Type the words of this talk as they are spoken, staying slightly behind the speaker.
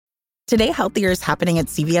Today, healthier is happening at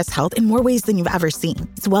CVS Health in more ways than you've ever seen.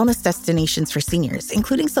 It's wellness destinations for seniors,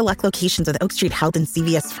 including select locations with Oak Street Health and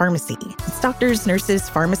CVS Pharmacy. It's doctors, nurses,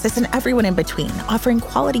 pharmacists, and everyone in between, offering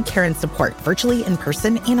quality care and support virtually, in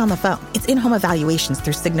person, and on the phone. It's in-home evaluations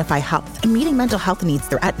through Signify Health and meeting mental health needs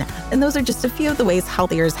through Aetna. And those are just a few of the ways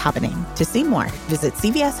healthier is happening. To see more, visit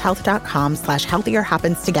cvshealth.com/healthier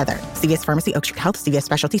happens together. CVS Pharmacy, Oak Street Health, CVS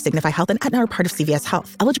Specialty, Signify Health, and Aetna are part of CVS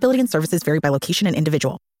Health. Eligibility and services vary by location and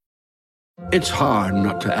individual. It's hard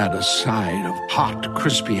not to add a side of hot,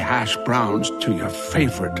 crispy hash browns to your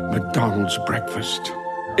favorite McDonald's breakfast.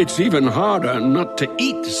 It's even harder not to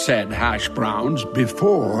eat said hash browns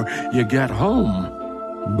before you get home.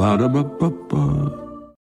 Ba-da-ba-ba-ba.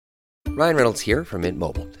 Ryan Reynolds here from Mint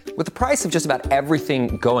Mobile. With the price of just about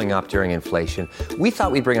everything going up during inflation, we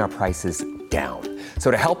thought we'd bring our prices down.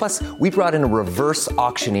 So to help us, we brought in a reverse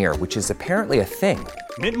auctioneer, which is apparently a thing.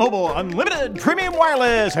 Mint Mobile Unlimited Premium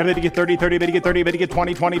Wireless. How to get 30, 30, how to get 30, how to get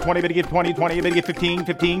 20, 20, 20, how to get 20, 20, how to get 15,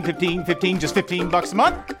 15, 15, 15, just $15 a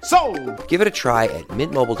month? Sold! Give it a try at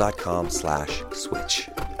mintmobile.com/switch.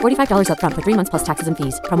 $45 up front for 3 months plus taxes and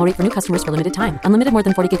fees. Promo rate for new customers for limited time. Unlimited more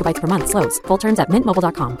than 40 gigabytes per month. Slows full terms at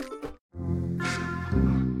mintmobile.com.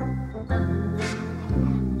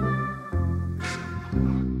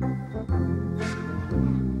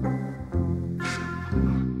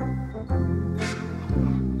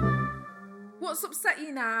 What's upset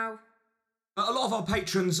you now? A lot of our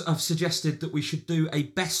patrons have suggested that we should do a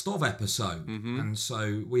best of episode, and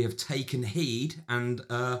so we have taken heed, and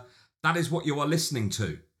that is what you are listening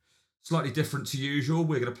to. Slightly different to usual.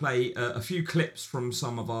 We're going to play a few clips from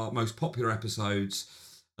some of our most popular episodes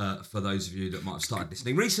for those of you that might have started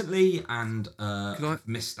listening recently and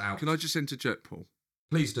missed out. Can I just interject, Paul?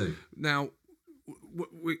 Please do. Now,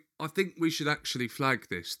 I think we should actually flag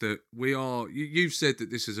this, that we are... You've said that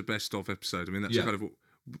this is a best-of episode. I mean, that's kind of...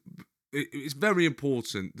 It's very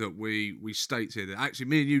important that we state here that actually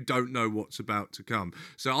me and you don't know what's about to come.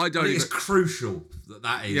 So I don't... It's crucial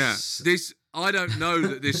that is... Yeah, I don't know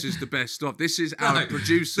that this is the best of. This is our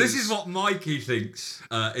producers. This is what Mikey thinks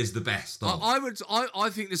is the best of. I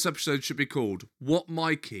think this episode should be called "What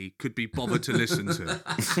Mikey Could Be Bothered to Listen to."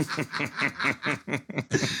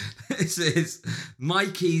 This is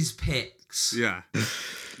Mikey's picks. Yeah.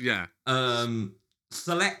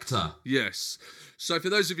 Selector. Yes. So for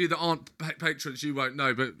those of you that aren't patrons, you won't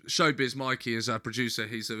know, but Showbiz Mikey is our producer.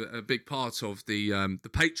 He's a big part of the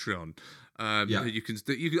Patreon. You can.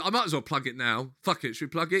 I might as well plug it now. Fuck it, should we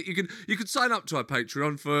plug it? You can sign up to our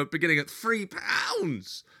Patreon for beginning at £3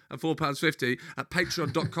 and £4.50 at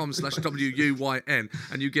patreon.com/WUYN,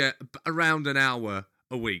 and you get around an hour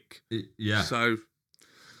a week. Yeah. So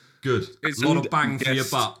good. It's a lot of bang for your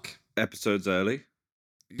buck. Episodes early.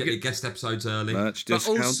 Get your guest episodes early. Merch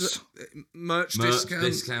discounts. Merch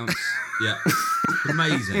discounts. Yeah.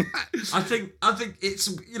 Amazing. I think it's,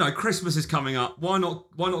 Christmas is coming up. Why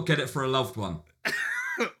not get it for a loved one?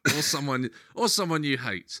 or someone you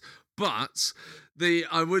hate. But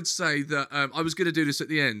I would say that I was going to do this at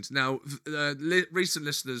the end. Now, recent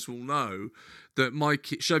listeners will know that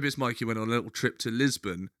Showbiz Mikey went on a little trip to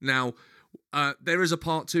Lisbon. Now, there is a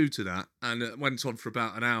part 2 to that, and it went on for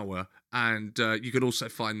about an hour, and you can also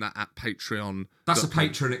find that at Patreon. That's a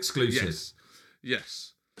Patreon exclusive.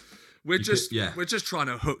 Yes. We're just trying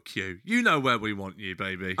to hook you. You know where we want you,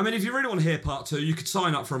 baby. I mean, if you really want to hear part 2, you could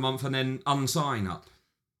sign up for a month and then unsign up.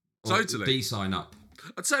 Totally. De-sign up.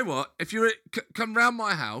 I'll tell you what, if you're come round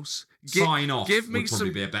my house... Sign off give me would probably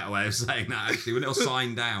be a better way of saying that, actually, when it'll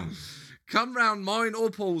sign down. Come round mine or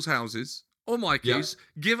Paul's houses, or Mikey's,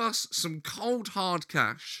 give us some cold, hard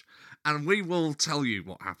cash, and we will tell you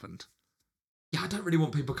what happened. Yeah, I don't really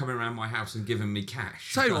want people coming around my house and giving me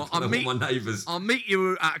cash. Tell you what, my neighbours. I'll meet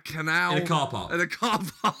you at a canal. In a car park. In a car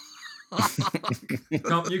park.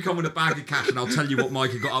 You come with a bag of cash and I'll tell you what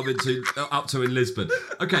Mikey got up to in Lisbon.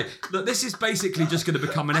 Okay, look, this is basically just going to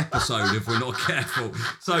become an episode if we're not careful.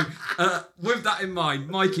 So, with that in mind,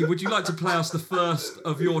 Mikey, would you like to play us the first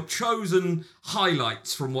of your chosen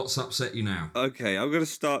highlights from What's Upset You Now? Okay, I'm going to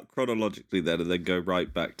start chronologically then and then go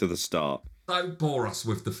right back to the start. Don't bore us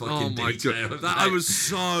with the fucking details. God. That was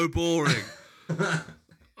so boring.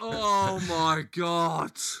 Oh my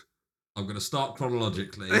God. I'm going to start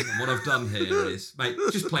chronologically, and what I've done here is, mate,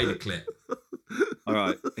 just play the clip. All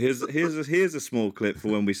right, here's a small clip for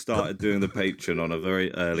when we started doing the Patreon on a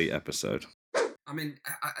very early episode. I mean,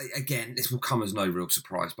 again, this will come as no real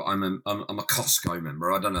surprise, but I'm a Costco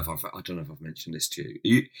member. I don't know if I've mentioned this to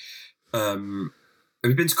you. Have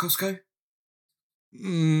you been to Costco?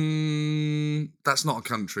 That's not a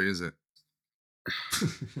country, is it?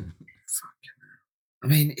 I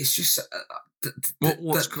mean, it's just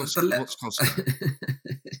What's Costco?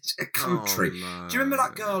 It's a country. Oh, no. Do you remember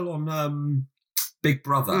that girl on Big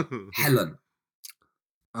Brother, Helen?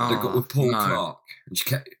 That got with Paul Clark, and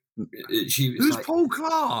she was Who's like, Paul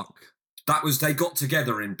Clark? That was they got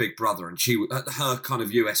together in Big Brother, and her kind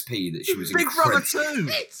of USP that she was Big Brother 2,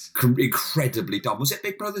 incredibly dumb. Was it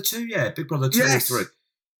Big Brother 2? Yeah, Big Brother 2 or 3.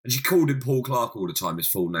 And she called him Paul Clark all the time, his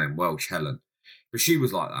full name, Welsh Helen. But she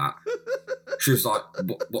was like that. She was like,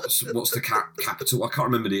 "What's the capital?" I can't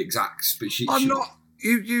remember the exacts, but she. I'm not.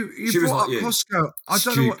 You brought up Costco. I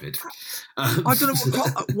don't Stupid. know. I don't know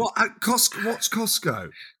what's Costco.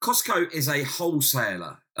 Costco is a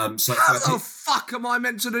wholesaler. So How the fuck am I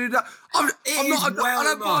meant to do that? I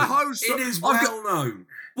don't buy wholesale. It is well known.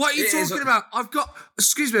 What are you talking about?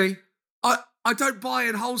 Excuse me. I don't buy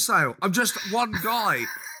in wholesale. I'm just one guy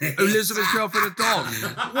who lives with his girlfriend and dog.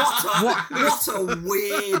 What a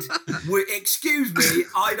weird. Excuse me,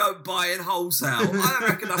 I don't buy in wholesale. I don't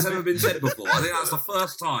reckon that's ever been said before. I think that's the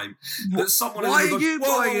first time that someone. Why are you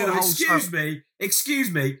buying in wholesale?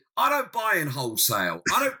 Excuse me. I don't buy in wholesale.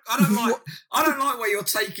 I don't like where you're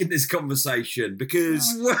taking this conversation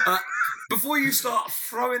because. Before you start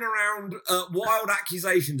throwing around wild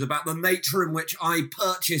accusations about the nature in which I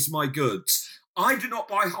purchase my goods, I do not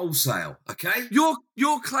buy wholesale, okay? You're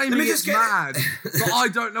claiming it's mad that I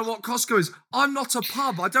don't know what Costco is. I'm not a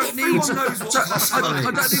pub. I don't need to. I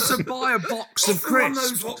don't need to buy a box of crisps. Everyone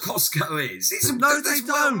knows what Costco is. No, they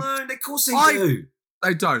don't. Well known. Of course they do.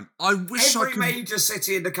 They don't. I wish Every major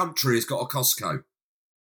city in the country has got a Costco.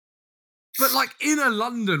 But like inner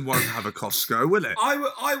London won't have a Costco, will it?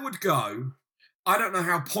 I would go. I don't know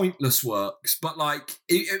how pointless works, but like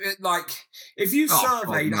if you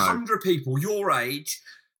surveyed 100 people your age,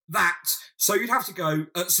 so you'd have to go.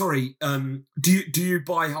 Do you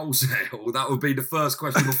buy wholesale? That would be the first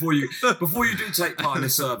question before you do take part in a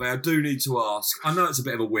survey. I do need to ask. I know it's a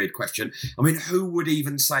bit of a weird question. I mean, who would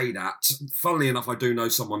even say that? Funnily enough, I do know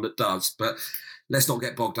someone that does, but. Let's not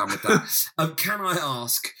get bogged down with that. Can I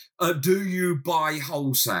ask, do you buy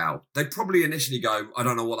wholesale? They probably initially go, I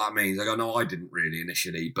don't know what that means. They go, no, I didn't really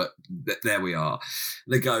initially, but there we are.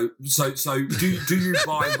 They go, so do you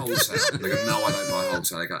buy wholesale? They go, no, I don't buy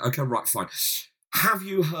wholesale. They go, okay, right, fine. Have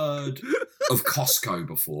you heard of Costco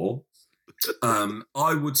before?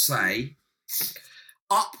 I would say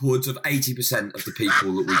upwards of 80% of the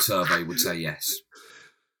people that we survey would say yes.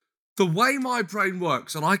 The way my brain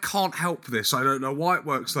works, and I can't help this, I don't know why it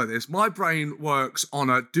works like this, my brain works on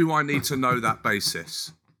a do I need to know that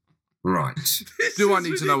basis. Right. Do I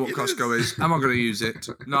need to know what Costco is? Am I going to use it?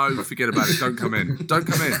 No, forget about it. Don't come in. Don't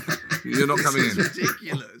come in. You're not coming in. It's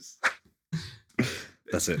ridiculous.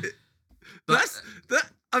 That's it.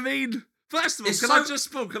 I mean, first of all,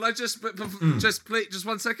 can I just please, just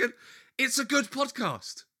 1 second? It's a good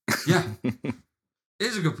podcast. Yeah. It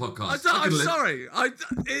is a good podcast. I'm sorry.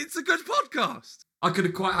 It's a good podcast. I could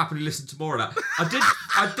have quite happily listened to more of that. I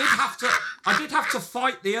did have to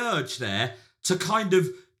fight the urge there to kind of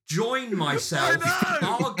join myself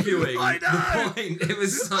arguing the point. It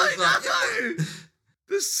was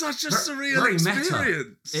There's such a surreal experience. Meta.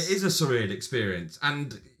 It is a surreal experience,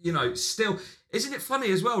 and still, isn't it funny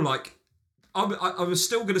as well? Like, I was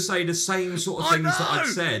still going to say the same sort of things that I'd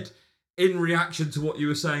said. In reaction to what you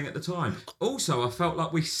were saying at the time. Also, I felt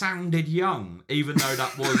like we sounded young, even though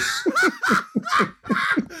that was...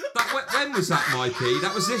 when was that, Mikey?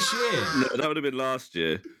 That was this year. No, that would have been last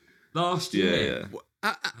year. Last year?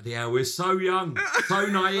 Yeah. Bloody hell, we're so young, so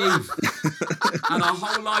naive. And our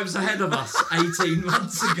whole lives ahead of us 18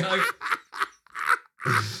 months ago.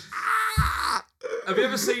 Have you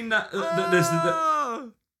ever seen that?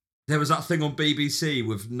 There was that thing on BBC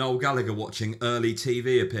with Noel Gallagher watching early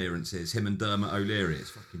TV appearances, him and Dermot O'Leary.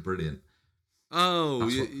 It's fucking brilliant. Oh,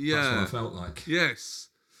 yeah. That's what I felt like. Yes.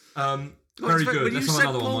 Very good. Let's have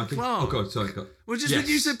another one, Mikey. Clark, oh, God, sorry. God. Well, just when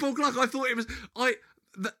you said Paul Clark, I thought it was...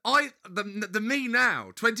 The me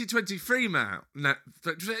now, 2023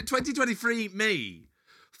 me,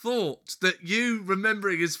 thought that you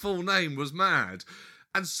remembering his full name was mad.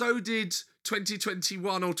 And so did...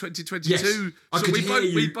 2021 or 2022. Yes, so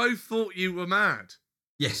we both thought you were mad.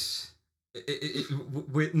 Yes.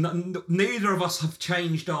 Neither of us have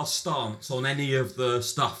changed our stance on any of the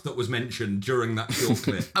stuff that was mentioned during that short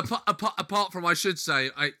clip. apart from, I should say,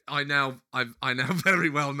 I now very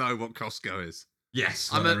well know what Costco is. Yes,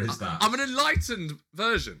 there is that. I'm an enlightened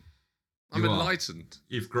version. I'm enlightened.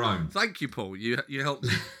 You've grown. Thank you, Paul. You helped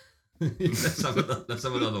me. Let's have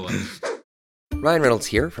another one. Ryan Reynolds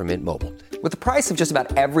here from Mint Mobile. With the price of just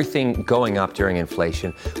about everything going up during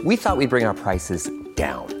inflation, we thought we'd bring our prices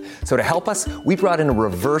down. So to help us, we brought in a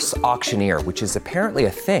reverse auctioneer, which is apparently a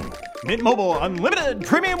thing. Mint Mobile Unlimited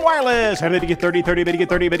Premium Wireless. How to get 30, 30, bit to get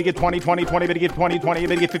 30, bit to get 20, 20, 20, bit to get 20, 20,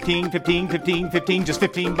 bit to get 15, 15, 15, 15, just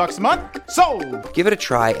 $15 a month? Sold! Give it a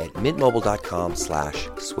try at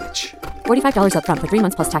mintmobile.com/switch. $45 up front for 3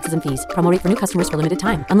 months plus taxes and fees. Promo rate for new customers for limited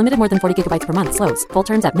time. Unlimited more than 40 gigabytes per month slows. Full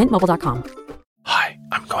terms at mintmobile.com. Hi,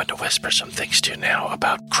 I'm going to whisper some things to you now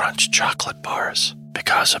about Crunch chocolate bars.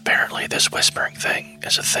 Because apparently this whispering thing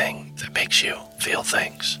is a thing that makes you feel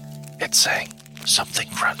things. It's saying something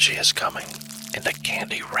crunchy is coming in the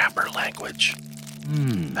candy wrapper language.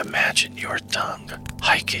 Imagine your tongue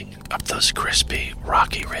hiking up those crispy,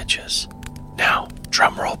 rocky ridges. Now,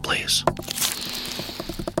 drum roll, please.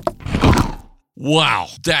 Wow,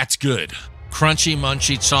 that's good. Crunchy,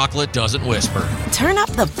 munchy chocolate doesn't whisper. Turn up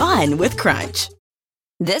the fun with Crunch.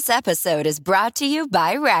 This episode is brought to you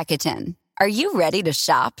by Rakuten. Are you ready to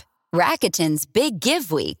shop? Rakuten's Big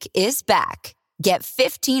Give Week is back. Get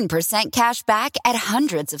 15% cash back at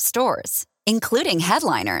hundreds of stores, including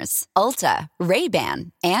headliners, Ulta,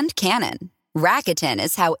 Ray-Ban, and Canon. Rakuten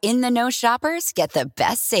is how in-the-know shoppers get the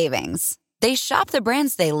best savings. They shop the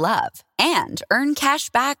brands they love and earn cash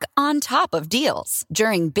back on top of deals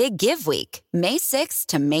during Big Give Week, May 6th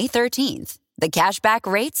to May 13th. The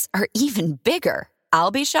cashback rates are even bigger. I'll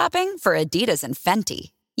be shopping for Adidas and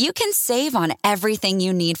Fenty. You can save on everything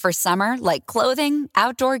you need for summer, like clothing,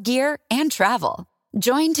 outdoor gear, and travel.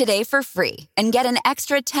 Join today for free and get an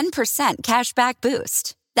extra 10% cashback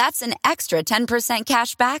boost. That's an extra 10%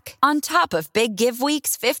 cashback on top of Big Give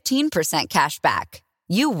Week's 15% cashback.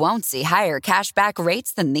 You won't see higher cashback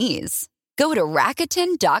rates than these. Go to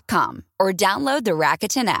Rakuten.com or download the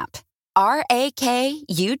Rakuten app. Rakuten.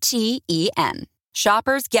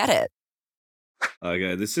 Shoppers get it.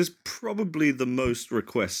 Okay, this is probably the most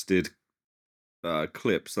requested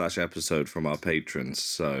clip/episode from our patrons.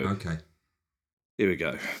 So, okay, here we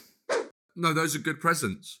go. No, those are good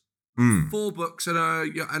presents. 4 books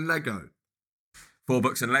and Lego. 4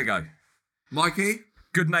 books and Lego. Mikey,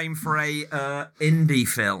 good name for a indie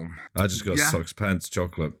film. I just got socks, pants,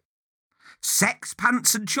 chocolate. Sex,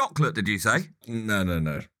 pants, and chocolate. Did you say?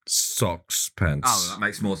 No. Socks, pants. Oh, that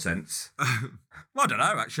makes more sense. Well, I don't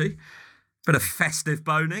know actually. Bit of festive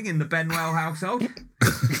boning in the Benwell household.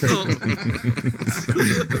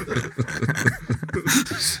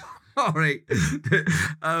 Sorry.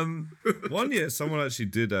 One year, someone actually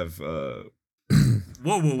did have. Whoa.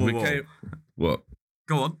 What?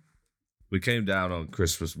 Go on. We came down on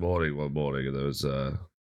Christmas morning one morning, and there was a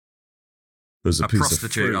piece prostitute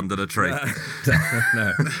of fruit under the tree.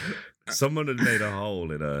 No. Someone had made a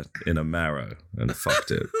hole in a marrow and fucked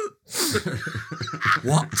it.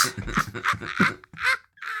 What?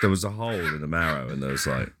 There was a hole in the marrow, and there was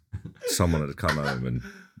like someone had come home and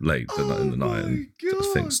late in the night, and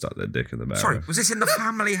things stuck their dick in the marrow. Sorry, was this in the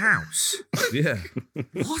family house? Yeah.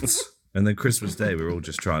 What? And then Christmas Day, we were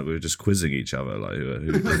just quizzing each other, like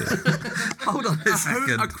who did it. Hold on a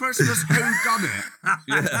second. A Christmas who done it?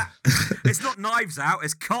 Yeah. It's not Knives Out,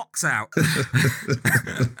 it's Cocks Out.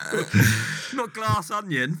 Not Glass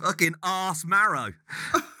Onion, fucking arse marrow.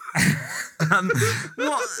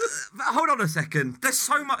 What? Hold on a second. There's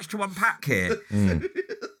so much to unpack here.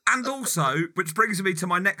 And also, which brings me to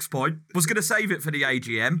my next point, was going to save it for the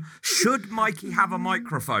AGM. Should Mikey have a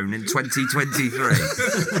microphone in 2023?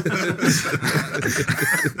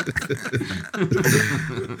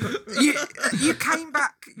 You came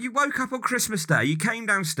back, you woke up on Christmas Day, you came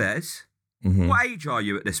downstairs. Mm-hmm. What age are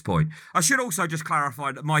you at this point? I should also just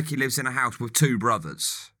clarify that Mikey lives in a house with 2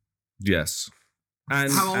 brothers. Yes.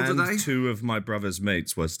 And, how old are they? 2 of my brother's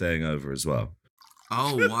mates were staying over as well.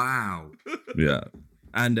 Oh, wow. Yeah.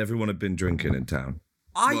 And everyone had been drinking in town.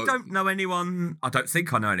 I don't know anyone. I don't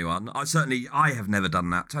think I know anyone. I have never done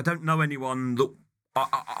that. I don't know anyone that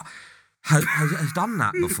has done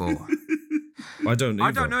that before. I don't either.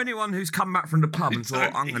 I don't know anyone who's come back from the pub and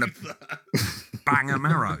thought, I'm going to bang a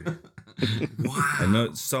marrow. Wow. I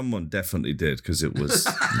know someone definitely did, because it was...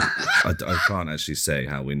 I can't actually say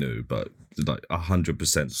how we knew, but like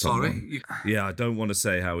 100% someone. Sorry? Yeah, I don't want to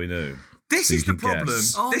say how we knew. This is the problem.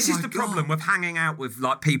 This is the God. problem with hanging out with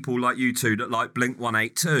like people like you two that like Blink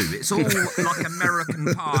 182. It's all like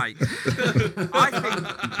American Pie. I think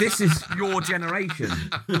this is your generation.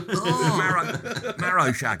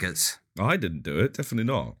 Marrow shaggers. I didn't do it. Definitely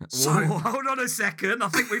not. So, hold on a second. I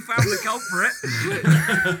think we found the culprit.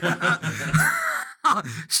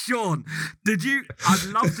 Sean, I'd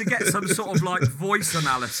love to get some sort of like voice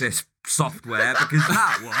analysis software, because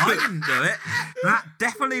I didn't do it. That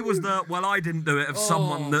definitely was I didn't do it of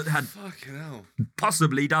someone that had fucking hell.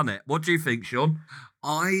 possibly done it. What do you think, Sean?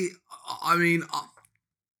 I mean,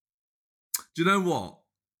 Do you know what?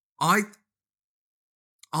 I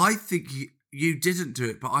think you didn't do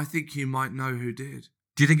it, but I think you might know who did.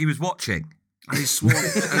 Do you think he was watching? And he swore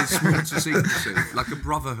to secrecy, like a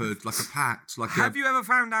brotherhood, like a pact. Have you ever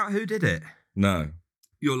found out who did it? No.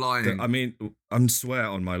 You're lying. I mean, I swear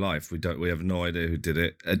on my life, we have no idea who did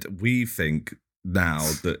it. And we think now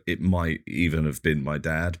that it might even have been my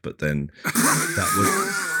dad, but then that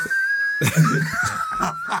was...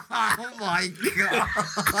 Oh my God.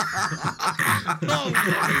 Oh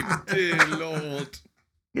my dear Lord.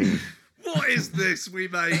 What is this we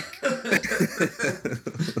make?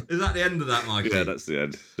 Is that the end of that, Mikey? Yeah, that's the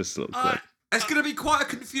end. Just a little clip. It's going to be quite a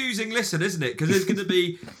confusing listen, isn't it? Because there's going to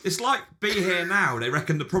be... It's like Be Here Now. They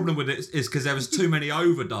reckon the problem with it is because there was too many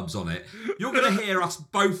overdubs on it. You're going to hear us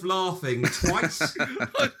both laughing twice.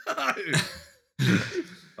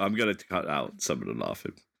 I'm going to cut out some of the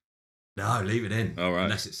laughing. No, leave it in. All right.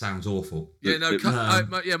 Unless it sounds awful. Yeah, no,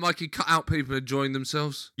 Mikey, cut out people enjoying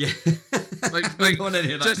themselves. Yeah. We don't want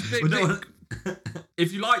any of that.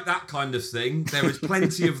 If you like that kind of thing, there is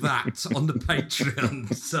plenty of that on the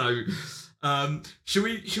Patreon. So, should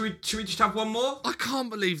we just have one more? I can't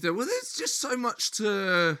believe that. Well, there's just so much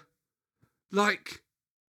to like.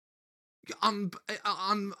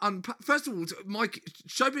 First of all,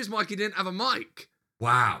 Showbiz Mikey didn't have a mic.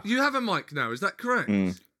 Wow. You have a mic now, is that correct?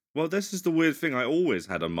 Well, this is the weird thing. I always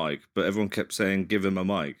had a mic, but everyone kept saying, give him a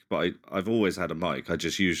mic. But I've always had a mic. I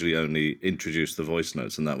just usually only introduced the voice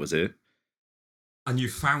notes, and that was it. And you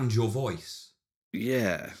found your voice.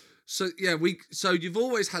 Yeah. So you've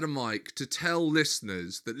always had a mic to tell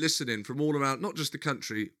listeners that listen in from all around, not just the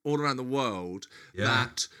country, all around the world,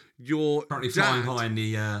 that you're currently flying high in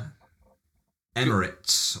the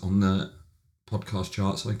Emirates on the podcast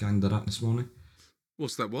charts. I ganged that up this morning.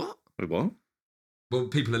 What's that? What? Wait, what? Well,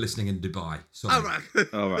 people are listening in Dubai. Sorry. All right.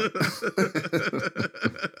 All right.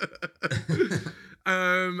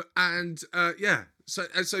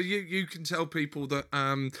 So you can tell people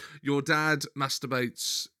that your dad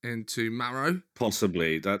masturbates into marrow.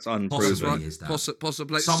 Possibly. That's unproven. Possibly is that.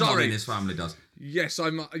 Possibly. Someone Sorry. in his family does. Yes,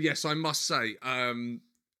 I must say.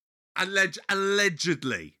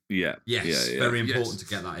 Allegedly. Yeah. Yes. Yeah. Very important to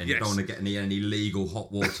get that in. You don't want to get any illegal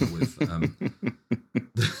hot water with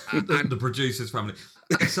the producer's family.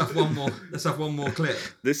 Let's have one more clip.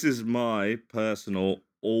 This is my personal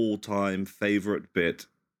all-time favourite bit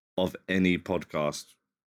of any podcast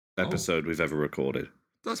episode we've ever recorded.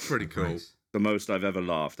 That's pretty cool. Nice. The most I've ever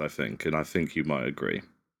laughed, I think, and I think you might agree.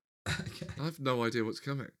 Okay. I have no idea what's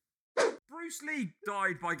coming. Bruce Lee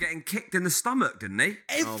died by getting kicked in the stomach, didn't he?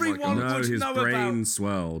 Everyone No, would his know brain about...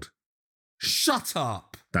 swelled. Shut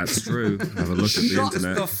up. That's true. Have a look at the Shut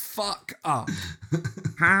internet. the fuck up.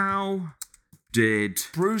 How did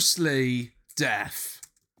Bruce Lee death?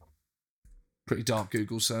 Pretty dark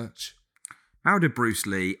Google search. How did Bruce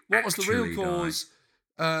Lee What was the real actually cause?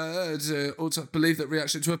 To believe that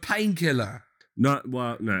reaction to a painkiller.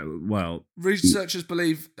 Well. Researchers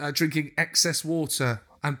believe drinking excess water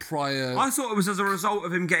and prior... I thought it was as a result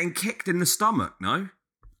of him getting kicked in the stomach, no?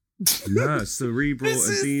 No, cerebral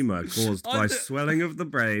edema caused by swelling of the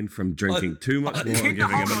brain from drinking too much water and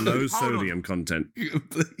giving him a low sodium content.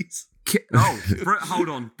 Please. Hold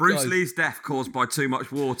on. Bruce Lee's death caused by too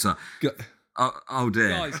much water. Oh dear.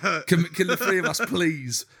 Guys, can the three of us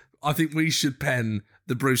please? I think we should pen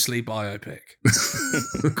the Bruce Lee biopic.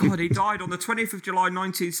 God, he died on the 20th of July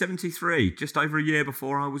 1973, just over a year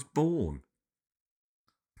before I was born.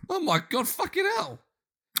 Oh my God, fucking hell.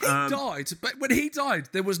 He died, but when he died,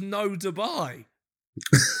 there was no Dubai.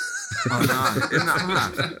 I know, isn't that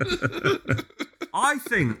mad? I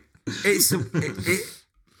think there's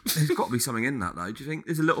got to be something in that, though. Do you think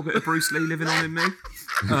there's a little bit of Bruce Lee living on in me?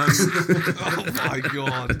 Oh my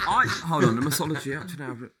God. Hold on, the mythology up to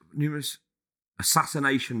now, numerous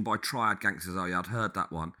assassination by triad gangsters. Oh yeah, I'd heard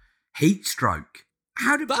that one. Heat stroke.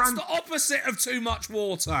 That's the opposite of too much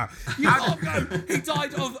water. You can't go. He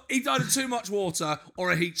died of too much water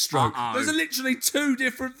or a heat stroke. Those are literally two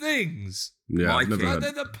different things. Yeah, I've never heard.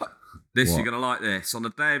 You're going to like this. On the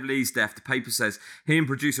day of Lee's death, the paper says he and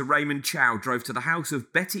producer Raymond Chow drove to the house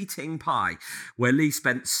of Betty Ting Pai, where Lee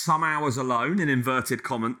spent some hours alone, in inverted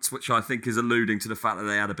commas, which I think is alluding to the fact that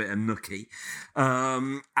they had a bit of nookie,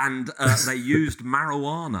 and they used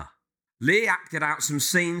marijuana. Lee acted out some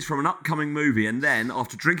scenes from an upcoming movie and then,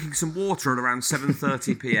 after drinking some water at around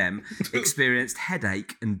 7:30 p.m, experienced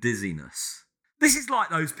headache and dizziness. This is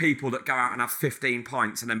like those people that go out and have 15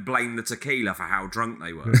 pints and then blame the tequila for how drunk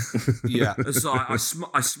they were. Yeah. So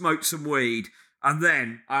I smoked some weed and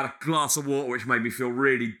then I had a glass of water which made me feel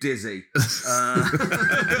really dizzy.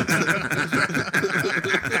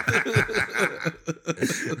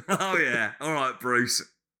 Oh, yeah. All right, Bruce.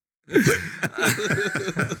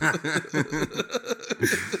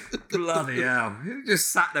 Bloody hell. He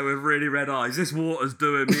just sat there with really red eyes. This water's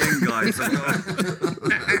doing me in, guys.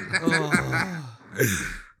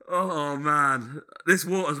 Oh, man. This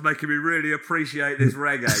water's making me really appreciate this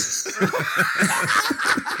reggae.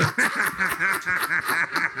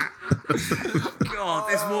 God,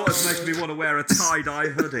 this water's making me want to wear a tie-dye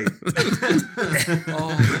hoodie.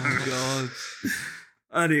 Oh, my God.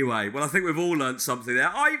 Anyway, well, I think we've all learnt something there.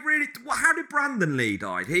 How did Brandon Lee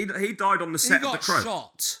die? He died on the set of The Crow. He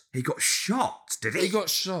got shot. He got shot, did he? He got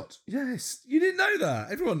shot. Yes. You didn't know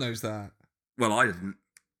that. Everyone knows that. Well, I didn't.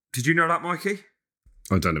 Did you know that, Mikey?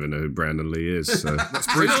 I don't even know who Brandon Lee is. So.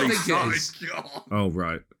 That's Bruce Lee's son. Oh,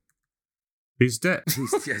 right. He's dead. He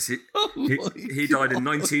died in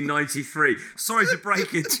 1993. Sorry to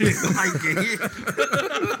break it to you, Mikey.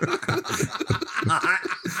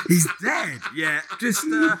 He's dead. Yeah, just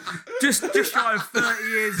shy of 30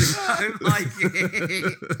 years ago, Mikey.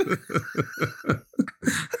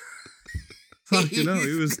 Fucking hell,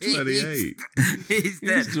 he was 28. He's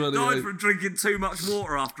dead. Died from drinking too much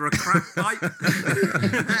water after a crack pipe.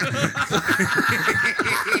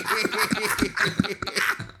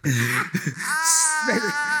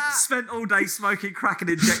 Spent all day smoking crack and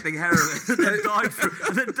injecting heroin, and then died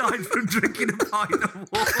from drinking a pint of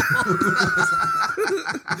water.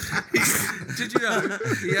 Did you know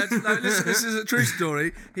he had? No, listen, this is a true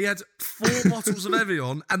story. He had 4 bottles of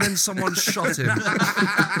Evian, and then someone shot him.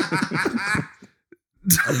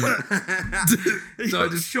 He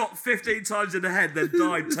got shot 15 times in the head, then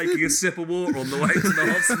died taking a sip of water on the way to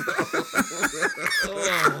the hospital.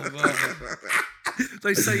 Oh, man.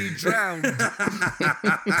 They say he drowned.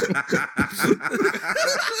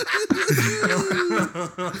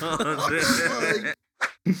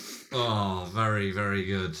 Oh, very, very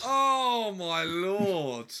good. Oh, my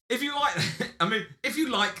Lord. If you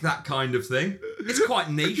like that kind of thing, it's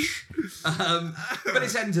quite niche, but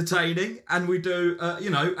it's entertaining, and we do,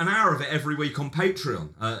 an hour of it every week on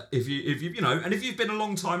Patreon. If you've been a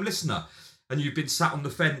long time listener and you've been sat on the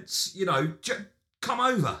fence, come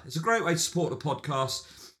over. It's a great way to support the podcast.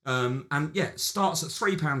 It starts at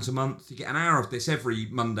 £3 a month. You get an hour of this every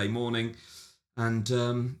Monday morning, and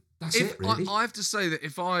that's it, really. I have to say that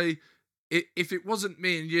if it wasn't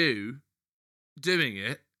me and you doing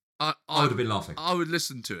it, I would have been laughing. I would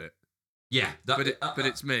listen to it. Yeah, but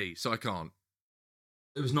it's me, so I can't.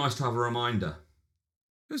 It was nice to have a reminder.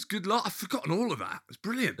 It was good luck. I've forgotten all of that. It was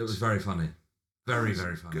brilliant. It was very funny. Very,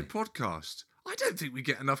 very funny. Good podcast. I don't think we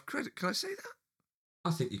get enough credit. Can I say that? I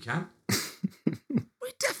think you can. We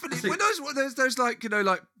definitely. There's like,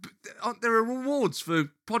 aren't there rewards for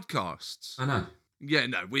podcasts? I know. Yeah,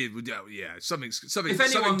 no, something if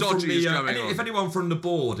anyone dodgy is going on. If anyone from the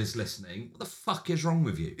board is listening, what the fuck is wrong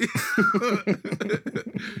with you?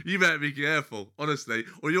 You better be careful, honestly,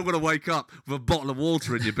 or you're going to wake up with a bottle of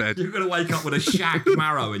water in your bed. You're going to wake up with a shagged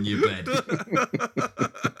marrow in your bed.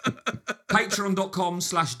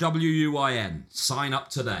 Patreon.com/WUIN. Sign up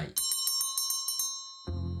today.